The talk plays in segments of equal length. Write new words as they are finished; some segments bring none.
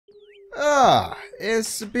Ah,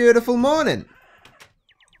 it's a beautiful morning.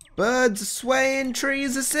 Birds are swaying,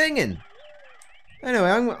 trees are singing. Anyway,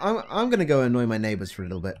 I'm gonna go annoy my neighbors for a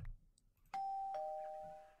little bit.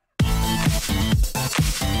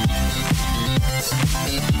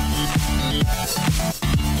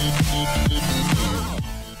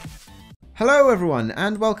 Hello everyone,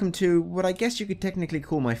 and welcome to what I guess you could technically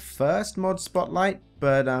call my first mod spotlight,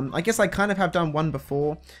 but I guess I kind of have done one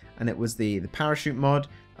before, and it was the parachute mod,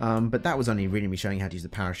 but that was only really me showing you how to use the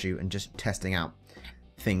parachute and just testing out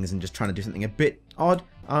things and just trying to do something a bit odd.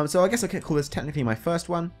 So I guess I could call this technically my first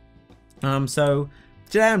one. So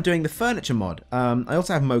today I'm doing the furniture mod. I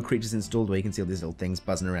also have Mo Creatures installed where you can see all these little things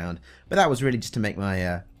buzzing around, but that was really just to make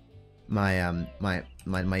my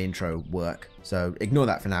my intro work, so ignore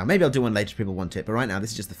that for now. Maybe I'll do one later if people want it, but right now this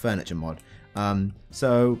is just the furniture mod.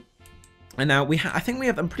 And now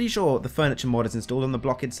I'm pretty sure the furniture mod is installed on the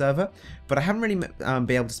Blockhead server, but I haven't really been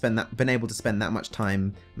able to spend that much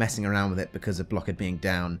time messing around with it because of Blockhead being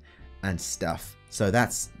down and stuff. So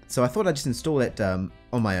I thought I'd just install it on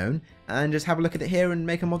my own and just have a look at it here and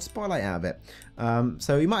make a mod spotlight out of it.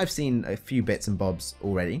 So you might have seen a few bits and bobs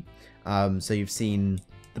already. So you've seen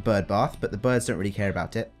the bird bath, but the birds don't really care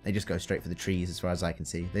about it. They just go straight for the trees as far as I can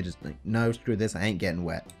see. They just like, no, screw this, I ain't getting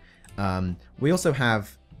wet. We also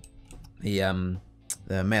have the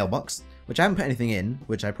mailbox, which I haven't put anything in,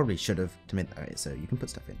 which I probably should have to make that, so you can put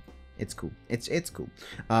stuff in. It's cool. It's cool.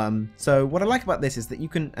 So what I like about this is that you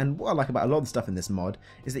can, and what I like about a lot of the stuff in this mod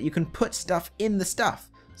is that you can put stuff in the stuff.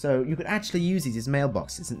 So you could actually use these as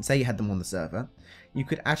mailboxes, and say you had them on the server, you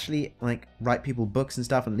could actually like write people books and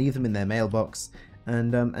stuff and leave them in their mailbox,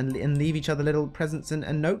 and leave each other little presents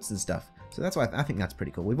and notes and stuff. So that's why I think that's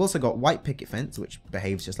pretty cool. We've also got white picket fence, which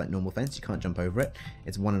behaves just like normal fence. You can't jump over it.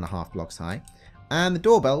 It's 1.5 blocks high. And the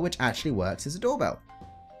doorbell, which actually works as a doorbell,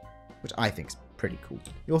 which I think is pretty cool.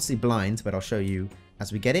 You'll see blinds, but I'll show you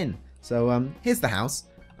as we get in. So here's the house.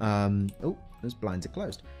 Oh, those blinds are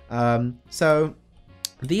closed. So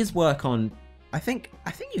these work on, I think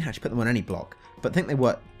you can actually put them on any block, but I think they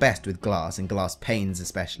work best with glass and glass panes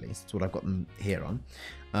especially. That's what I've got them here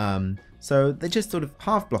on. So they just sort of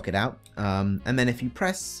half block it out, and then if you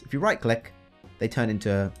right click, they turn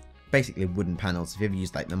into basically wooden panels. If you ever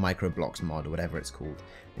used like the Micro Blocks mod or whatever it's called,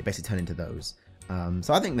 they basically turn into those.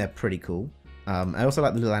 So I think they're pretty cool. I also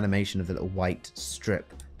like the little animation of the little white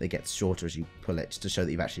strip that gets shorter as you pull it, just to show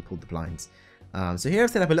that you've actually pulled the blinds. So here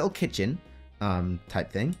I've set up a little kitchen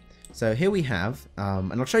type thing. So here we have,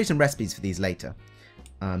 and I'll show you some recipes for these later.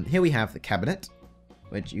 Here we have the cabinet,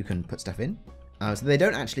 which you can put stuff in. So they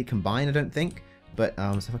don't actually combine, I don't think. But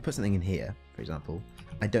so if I put something in here, for example,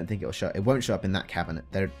 I don't think it won't show up in that cabinet.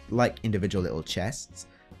 They're like individual little chests.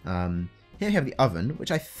 Here we have the oven, which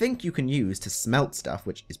I think you can use to smelt stuff,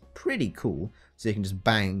 which is pretty cool. So you can just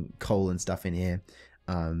bang coal and stuff in here.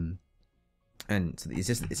 And so it's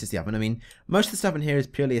just the oven. I mean, most of the stuff in here is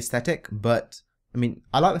purely aesthetic, but I mean,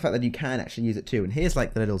 I like the fact that you can actually use it too. And here's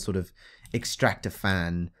like the little sort of extractor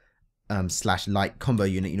fan slash light combo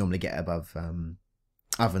unit you normally get above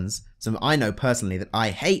ovens. So I know personally that I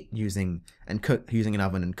hate using an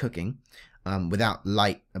oven and cooking without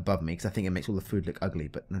light above me, because I think it makes all the food look ugly,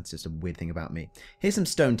 but that's just a weird thing about me. Here's some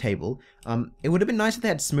stone table. It would have been nice if they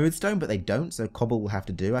had smooth stone, but they don't, so cobble will have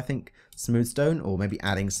to do. I think smooth stone, or maybe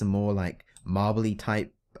adding some more like marbly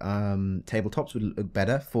type tabletops would look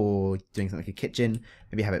better for doing something like a kitchen.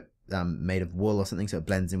 Maybe have it made of wool or something so it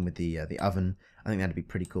blends in with the oven. I think that'd be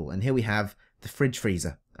pretty cool. And here we have the fridge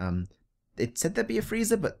freezer. It said there'd be a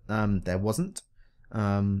freezer, but there wasn't.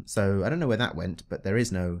 So I don't know where that went, but there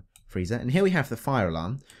is no freezer. And here we have the fire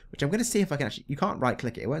alarm, which I'm going to see if I can actually, you can't right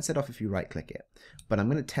click it. It won't set off if you right click it, but I'm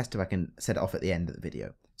going to test if I can set it off at the end of the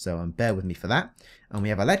video. So bear with me for that. And we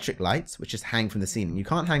have electric lights, which just hang from the ceiling. You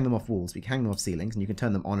can't hang them off walls, but you can hang them off ceilings, and you can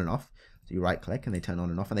turn them on and off. So you right click and they turn on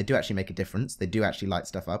and off, and they do actually make a difference. They do actually light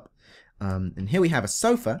stuff up. And here we have a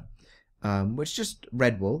sofa, which is just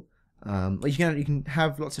red wool. You can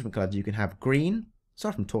have lots of different colors. You can have green.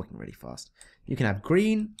 Sorry if I'm talking really fast. You can have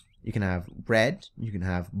green. You can have red. You can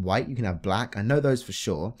have white. You can have black. I know those for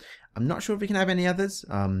sure. I'm not sure if we can have any others,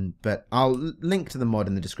 but I'll link to the mod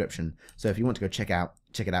in the description. So if you want to go check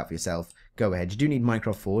it out for yourself, go ahead. You do need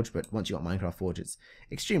Minecraft Forge, but once you've got Minecraft Forge, it's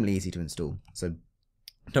extremely easy to install. So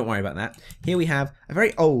don't worry about that. Here we have a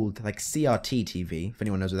very old, like CRT TV. If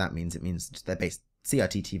anyone knows what that means, it means they're based.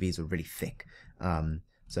 CRT TVs are really thick.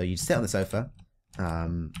 So you sit on the sofa.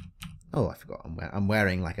 Oh, I forgot. I'm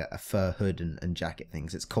wearing like a fur hood and jacket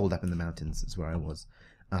things. It's cold up in the mountains. That's where I was.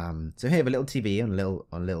 So here we have a little TV on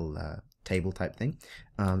a little table type thing.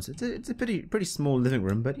 So it's a pretty small living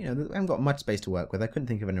room, but you know, I haven't got much space to work with. I couldn't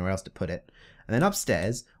think of anywhere else to put it. And then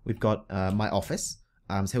upstairs we've got my office.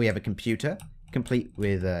 So we have a computer complete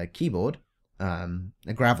with a keyboard, a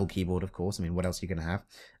gravel keyboard, of course. I mean, what else are you going to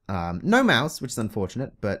have? No mouse, which is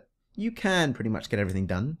unfortunate, but you can pretty much get everything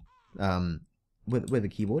done with a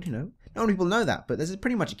keyboard. You know, not many people know that, but there's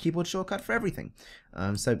pretty much a keyboard shortcut for everything.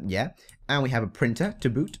 So yeah, and we have a printer to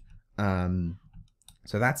boot.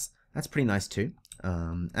 So that's pretty nice too.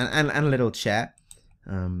 And a little chair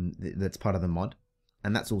that's part of the mod,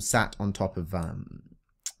 and that's all sat on top of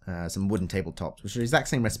some wooden tabletops, which are the exact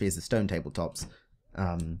same recipe as the stone tabletops,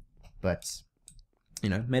 but you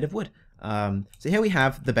know, made of wood. So here we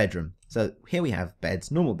have the bedroom. So here we have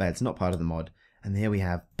beds, normal beds, not part of the mod, and here we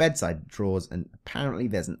have bedside drawers, and apparently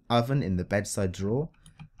there's an oven in the bedside drawer.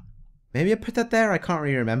 Maybe I put that there, I can't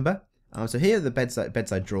really remember. So here are the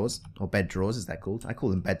bedside drawers, or bed drawers as they're called. I call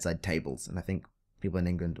them bedside tables, and I think people in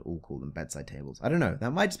England all call them bedside tables. I don't know,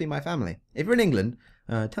 that might just be my family. If you're in England,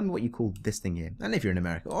 tell me what you call this thing here. And if you're in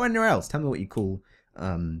America, or anywhere else, tell me what you call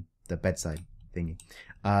the bedside thingy.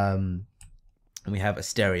 And we have a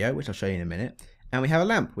stereo, which I'll show you in a minute. And we have a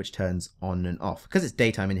lamp, which turns on and off. Because it's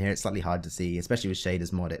daytime in here, it's slightly hard to see, especially with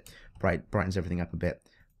shaders mod, it brightens everything up a bit.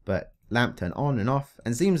 But lamp turn on and off,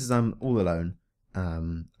 and it seems as I'm all alone,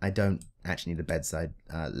 I don't actually need a bedside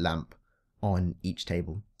lamp on each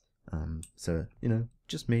table. So, you know,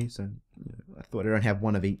 just me, so you know, I thought I'd only have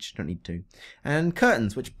one of each, don't need two. And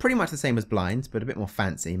curtains, which are pretty much the same as blinds, but a bit more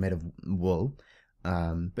fancy, made of wool.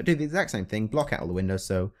 But do the exact same thing, block out all the windows,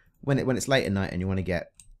 so when it's late at night and you want to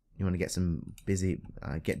get some busy,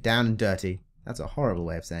 get down and dirty. That's a horrible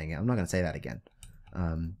way of saying it. I'm not going to say that again.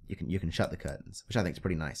 You can shut the curtains, which I think is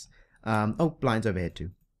pretty nice. Oh, blinds over here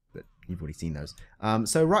too, but you've already seen those.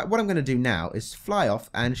 So right, what I'm going to do now is fly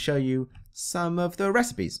off and show you some of the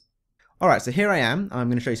recipes. Alright, so here I am. I'm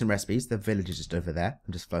going to show you some recipes. The village is just over there.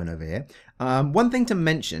 I'm just flown over here. One thing to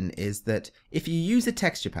mention is that if you use a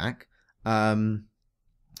texture pack,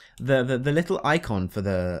 the little icon for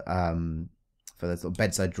the sort of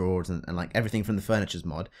bedside drawers and like everything from the furniture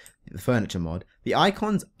mod, the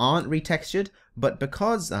icons aren't retextured, but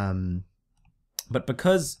because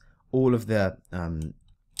all of the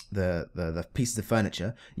pieces of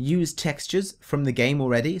furniture use textures from the game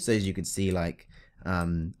already, so as you can see, like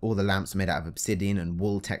all the lamps are made out of obsidian and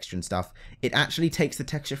wool texture and stuff, it actually takes the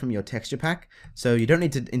texture from your texture pack, so you don't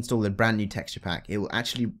need to install a brand new texture pack. It will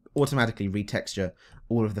actually automatically retexture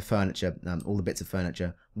all of the furniture, all the bits of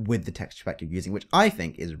furniture with the texture pack you're using, which I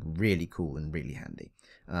think is really cool and really handy.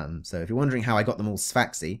 So if you're wondering how I got them all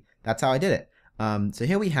sfaxy, that's how I did it. So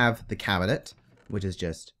here we have the cabinet, which is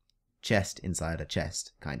just chest inside a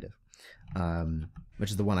chest, kind of,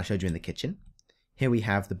 which is the one I showed you in the kitchen. Here we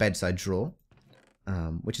have the bedside drawer,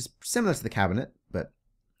 which is similar to the cabinet, but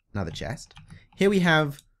another chest. Here we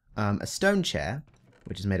have a stone chair,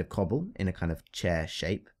 which is made of cobble in a kind of chair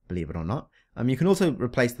shape, believe it or not. You can also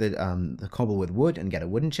replace the cobble with wood and get a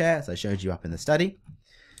wooden chair, as I showed you up in the study.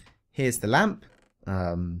 Here's the lamp,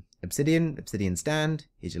 obsidian stand.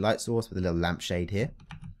 Here's your light source with a little lampshade here.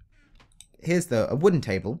 Here's a wooden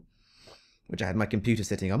table, which I had my computer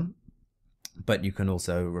sitting on, but you can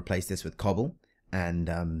also replace this with cobble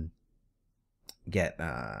and get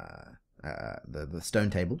the stone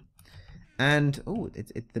table. And oh,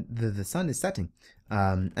 the sun is setting.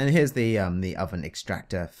 And here's the oven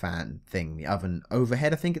extractor fan thing, the oven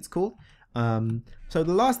overhead, I think it's called. So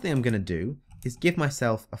the last thing I'm going to do is give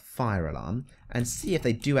myself a fire alarm and see if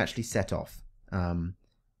they do actually set off. There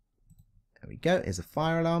we go. Here's a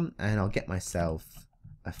fire alarm, and I'll get myself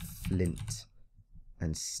a flint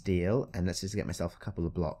and steel, and let's just get myself a couple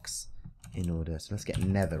of blocks in order. So let's get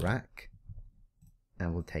netherrack,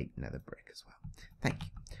 and we'll take nether brick as well. Thank you.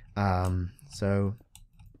 So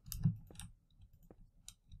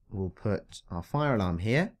we'll put our fire alarm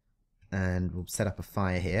here, and we'll set up a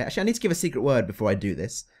fire here. Actually, I need to give a secret word before I do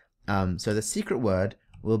this. So the secret word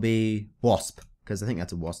will be wasp, because I think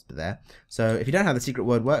that's a wasp there. So if you don't know how the secret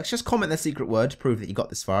word works, just comment the secret word to prove that you got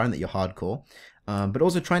this far and that you're hardcore. But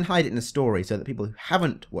also try and hide it in a story so that people who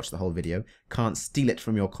haven't watched the whole video can't steal it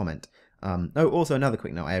from your comment. Oh, also another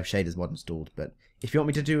quick note, I have Shaders mod installed, but if you want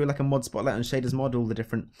me to do like a mod spotlight on Shaders mod, all the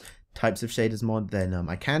different types of Shaders mod, then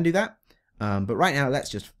I can do that. But right now, let's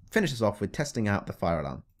just finish this off with testing out the fire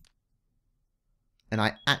alarm. And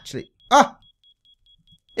I actually... Ah!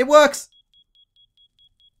 It works!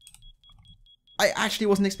 I actually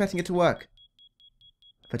wasn't expecting it to work.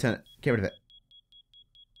 If I turn it... Get rid of it.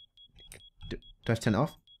 Do I turn it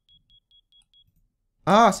off?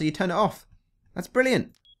 Ah, so you turn it off. That's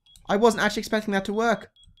brilliant. I wasn't actually expecting that to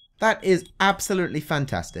work. That is absolutely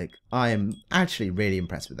fantastic. I am actually really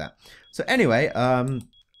impressed with that. So anyway,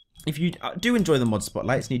 if you do enjoy the mod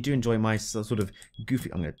spotlights and you do enjoy my sort of goofy...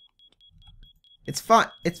 It's fine.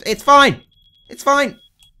 It's fine. It's fine.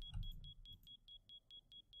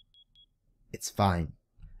 It's fine.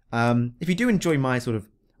 If you do enjoy my sort of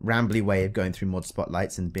rambly way of going through mod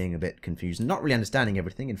spotlights and being a bit confused and not really understanding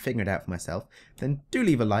everything and figuring it out for myself, then do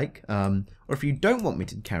leave a like. Or if you don't want me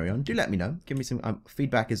to carry on, do let me know. Give me some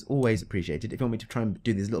feedback is always appreciated. If you want me to try and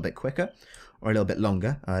do this a little bit quicker or a little bit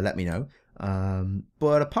longer, let me know.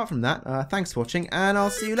 But apart from that, thanks for watching and I'll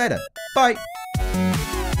see you later. Bye!